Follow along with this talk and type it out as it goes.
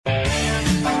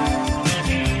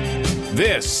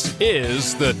This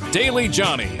is the Daily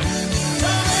Johnny.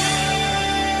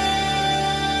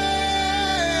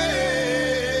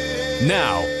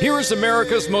 Now, here is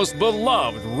America's most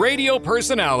beloved radio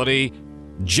personality,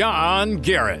 John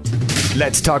Garrett.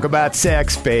 Let's talk about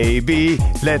sex, baby.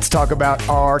 Let's talk about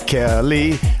R.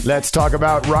 Kelly. Let's talk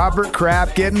about Robert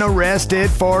Kraft getting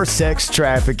arrested for sex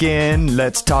trafficking.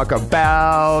 Let's talk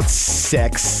about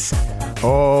sex.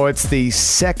 Oh, it's the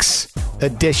sex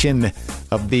edition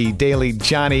of the Daily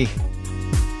Johnny.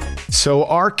 So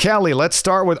R. Kelly, let's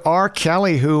start with R.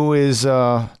 Kelly, who is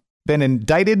been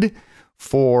indicted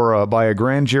by a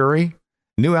grand jury.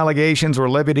 New allegations were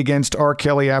levied against R.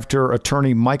 Kelly after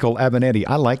attorney Michael Avenatti.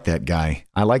 I like that guy.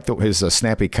 I like his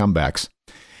snappy comebacks.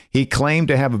 He claimed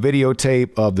to have a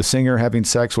videotape of the singer having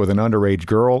sex with an underage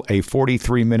girl. A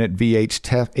 43-minute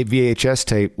VHS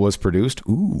tape was produced.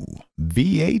 Ooh,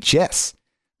 VHS.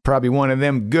 Probably one of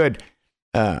them good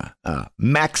Maxell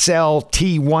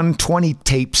T120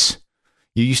 tapes.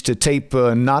 You used to tape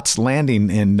Knots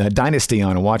Landing and Dynasty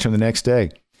on and watch them the next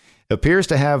day. Appears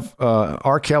to have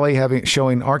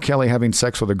showing R. Kelly having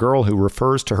sex with a girl who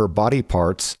refers to her body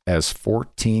parts as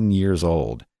 14 years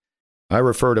old. I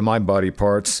refer to my body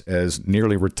parts as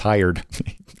nearly retired.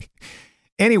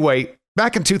 Anyway,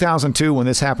 back in 2002, when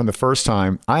this happened the first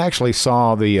time, I actually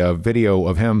saw the video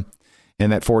of him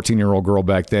and that 14-year-old girl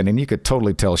back then, and you could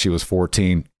totally tell she was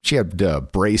 14. She had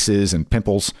braces and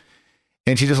pimples,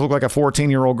 and she just looked like a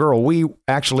 14-year-old girl. We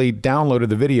actually downloaded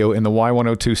the video in the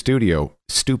Y102 studio,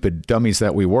 stupid dummies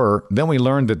that we were. Then we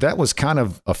learned that that was kind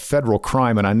of a federal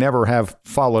crime, and I never have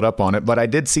followed up on it, but I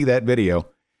did see that video.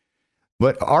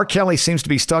 But R. Kelly seems to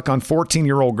be stuck on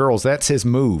 14-year-old girls. That's his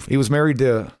move. He was married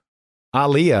to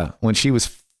Aaliyah when she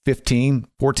was 14,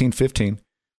 15.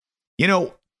 You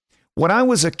know, when I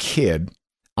was a kid,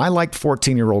 I liked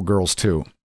 14-year-old girls too.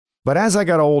 But as I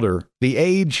got older, the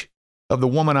age of the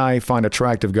woman I find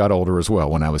attractive got older as well.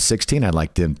 When I was 16, I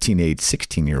liked them teenage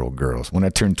 16-year-old girls. When I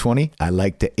turned 20, I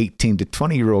liked the 18 to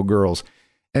 20-year-old girls,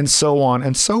 and so on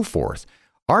and so forth.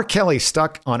 R. Kelly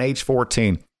stuck on age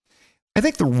 14. I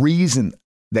think the reason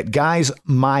that guys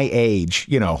my age,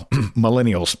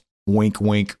 millennials, wink,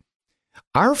 wink,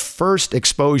 our first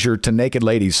exposure to naked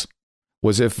ladies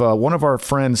was if one of our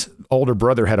friends' older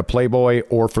brother had a Playboy,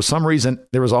 or for some reason,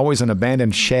 there was always an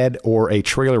abandoned shed or a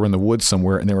trailer in the woods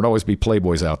somewhere, and there would always be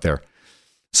Playboys out there.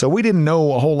 So we didn't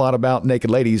know a whole lot about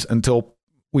naked ladies until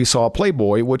we saw a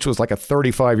Playboy, which was like a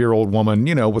 35-year-old woman,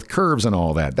 with curves and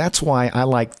all that. That's why I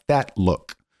like that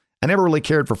look. I never really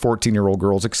cared for 14-year-old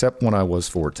girls except when I was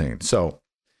 14. So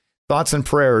thoughts and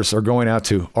prayers are going out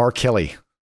to R. Kelly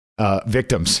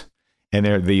victims, and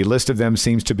the list of them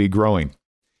seems to be growing.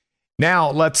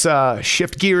 Now, let's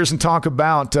shift gears and talk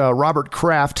about Robert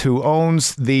Kraft, who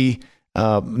owns the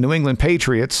New England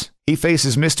Patriots. He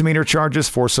faces misdemeanor charges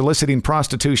for soliciting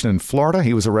prostitution in Florida.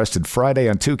 He was arrested Friday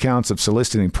on 2 counts of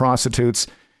soliciting prostitutes,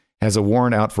 has a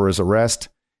warrant out for his arrest,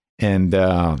 and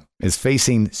is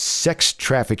facing sex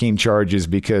trafficking charges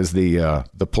because the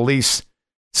police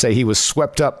say he was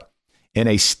swept up in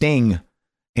a sting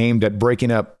aimed at breaking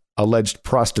up alleged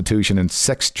prostitution and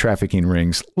sex trafficking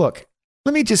rings. Look,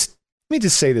 let me just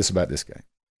say this about this guy.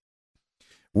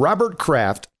 Robert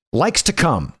Kraft likes to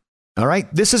come. All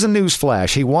right. This is a news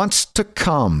flash. He wants to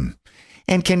come.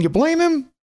 And can you blame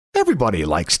him? Everybody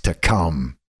likes to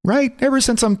come, right? Ever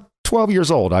since I'm 12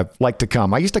 years old, I've liked to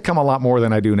come. I used to come a lot more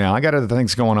than I do now. I got other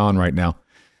things going on right now.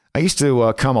 I used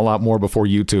to come a lot more before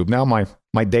YouTube. Now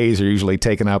my days are usually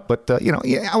taken up. But,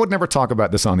 I would never talk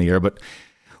about this on the air, but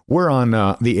we're on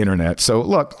the internet. So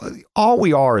look, all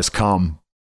we are is come.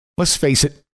 Let's face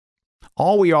it.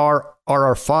 All we are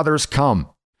our fathers come.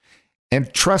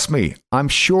 And trust me, I'm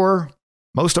sure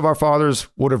most of our fathers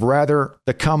would have rather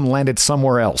the cum landed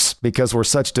somewhere else because we're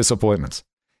such disappointments.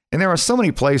 And there are so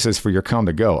many places for your cum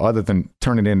to go other than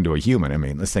turn it into a human. I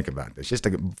mean, let's think about this.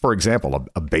 For example,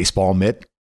 a baseball mitt,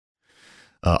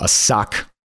 a sock,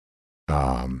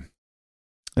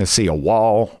 let's see, a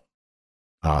wall.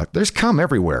 There's cum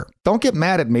everywhere. Don't get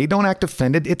mad at me. Don't act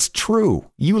offended. It's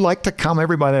true. You like to cum.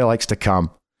 Everybody likes to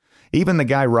cum. Even the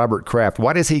guy, Robert Kraft,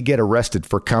 why does he get arrested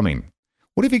for coming?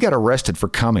 What if he got arrested for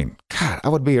coming? God, I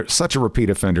would be such a repeat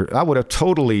offender. I would have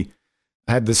totally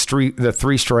had the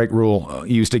 3-strike rule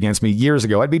used against me years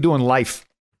ago. I'd be doing life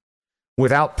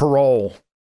without parole.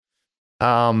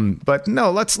 But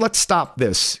no, let's stop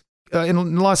this.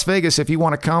 In Las Vegas, if you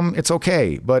want to come, it's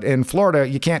okay. But in Florida,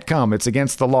 you can't come. It's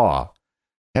against the law.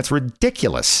 That's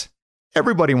ridiculous.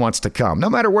 Everybody wants to come, no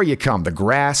matter where you come. The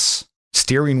grass,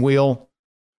 steering wheel,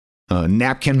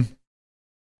 napkin,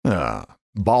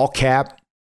 ball cap.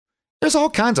 There's all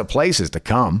kinds of places to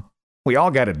come. We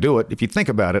all got to do it if you think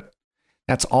about it.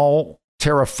 That's all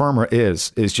terra firma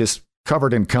is just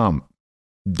covered in cum.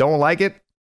 Don't like it?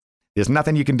 There's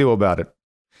nothing you can do about it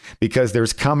because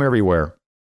there's cum everywhere.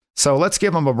 So let's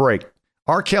give him a break.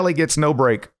 R. Kelly gets no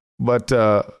break, but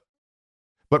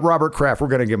Robert Kraft, we're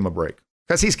going to give him a break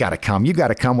because he's got to come. You got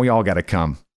to come. We all got to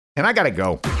come. And I got to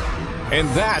go. And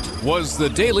that was the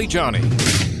Daily Johnny.